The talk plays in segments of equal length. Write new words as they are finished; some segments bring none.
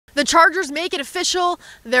The Chargers make it official.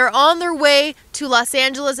 They're on their way to Los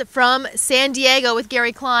Angeles from San Diego with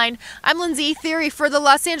Gary Klein. I'm Lindsay Theory for the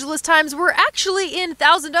Los Angeles Times. We're actually in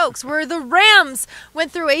Thousand Oaks, where the Rams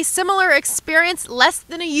went through a similar experience less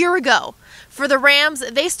than a year ago. For the Rams,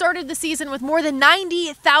 they started the season with more than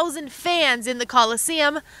 90,000 fans in the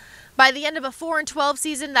Coliseum. By the end of a 4-12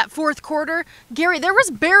 season, that fourth quarter, Gary, there was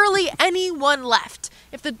barely anyone left.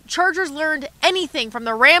 If the Chargers learned anything from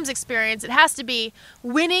the Rams experience, it has to be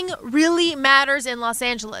winning really matters in Los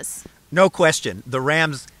Angeles. No question. The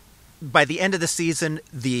Rams, by the end of the season,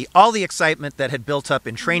 all the excitement that had built up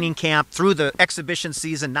in training camp through the exhibition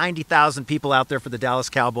season, 90,000 people out there for the Dallas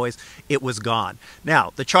Cowboys, it was gone.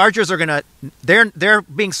 Now, the Chargers are they're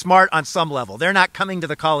being smart on some level. They're not coming to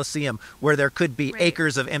the Coliseum where there could be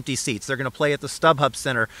acres of empty seats. They're going to play at the StubHub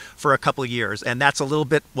Center for a couple of years, and that's a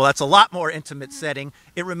lot more intimate setting.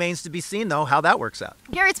 It remains to be seen, though, how that works out.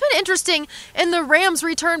 Gary, it's been interesting in the Rams'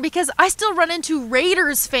 return because I still run into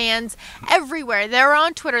Raiders fans everywhere. They're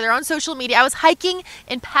on Twitter, they're on social media. I was hiking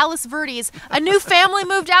in Palos Verdes. A new family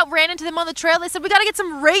moved out, ran into them on the trail. They said, we got to get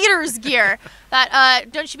some Raiders gear.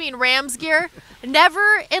 Don't you mean Rams gear?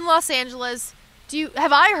 Never in Los Angeles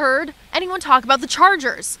have I heard anyone talk about the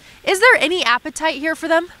Chargers. Is there any appetite here for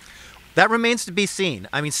them? That remains to be seen.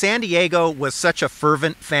 I mean, San Diego was such a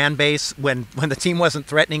fervent fan base when the team wasn't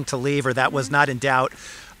threatening to leave, or that was not in doubt.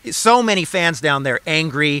 So many fans down there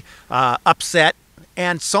angry, upset,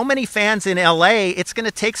 and so many fans in L.A., it's going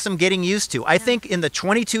to take some getting used to. I think in the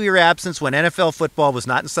 22-year absence when NFL football was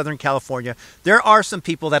not in Southern California, there are some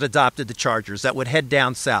people that adopted the Chargers that would head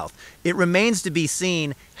down south. It remains to be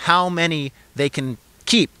seen how many they can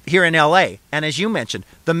keep here in LA. And as you mentioned,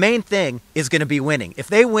 the main thing is going to be winning. If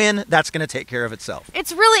they win, that's going to take care of itself.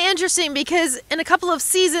 It's really interesting because in a couple of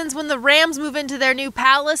seasons when the Rams move into their new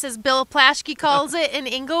palace, as Bill Plaschke calls it, in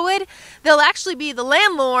Inglewood, they'll actually be the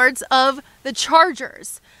landlords of the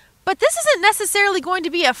Chargers. But this isn't necessarily going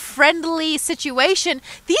to be a friendly situation.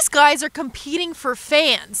 These guys are competing for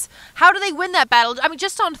fans. How do they win that battle? I mean,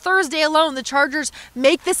 just on Thursday alone, the Chargers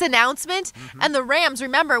make this announcement. And the Rams,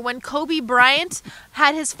 remember, when Kobe Bryant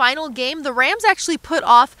had his final game, the Rams actually put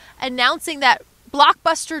off announcing that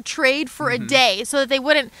blockbuster trade for a day so that they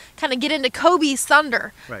wouldn't kind of get into Kobe's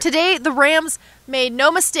thunder. Right. Today, the Rams made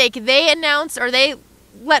no mistake. They announced, or they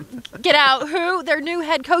get out who their new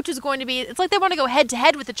head coach is going to be. It's like they want to go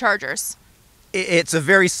head-to-head with the Chargers. It's a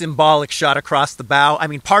very symbolic shot across the bow. I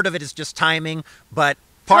mean, part of it is just timing, but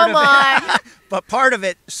part of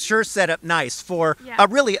it sure set up nice for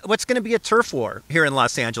really what's going to be a turf war here in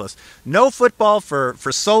Los Angeles. No football for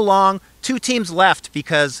so long. Two teams left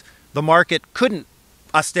because the market couldn't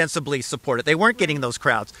ostensibly support it. They weren't getting those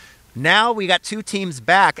crowds. Now we got two teams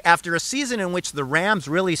back after a season in which the Rams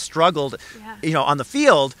really struggled, on the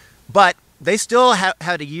field, but they still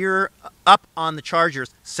had a year up on the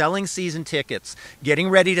Chargers, selling season tickets, getting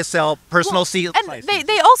ready to sell personal season. And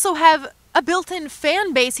they also have a built-in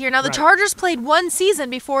fan base here. Now, the Chargers played one season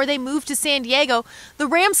before they moved to San Diego. The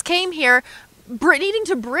Rams came here needing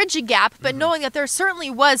to bridge a gap, but knowing that there certainly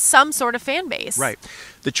was some sort of fan base. Right.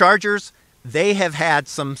 The Chargers, they have had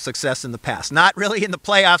some success in the past. Not really in the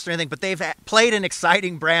playoffs or anything, but they've played an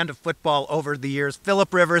exciting brand of football over the years.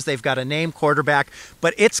 Phillip Rivers, they've got a named quarterback,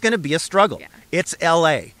 but it's going to be a struggle. Yeah. It's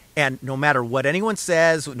L.A., and no matter what anyone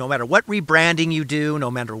says, no matter what rebranding you do, no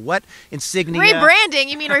matter what insignia... Rebranding?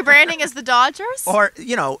 You mean rebranding as the Dodgers? Or,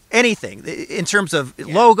 anything. In terms of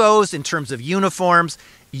logos, in terms of uniforms,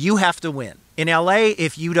 you have to win. In L.A.,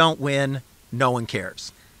 if you don't win, no one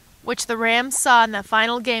cares. Which the Rams saw in that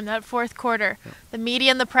final game, that fourth quarter. The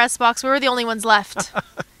media in the press box, we were the only ones left.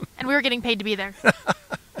 And we were getting paid to be there.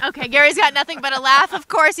 Okay, Gary's got nothing but a laugh. Of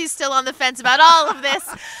course, he's still on the fence about all of this.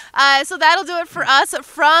 So that'll do it for us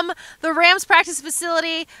from the Rams practice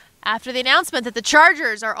facility after the announcement that the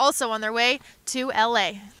Chargers are also on their way to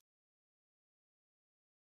L.A.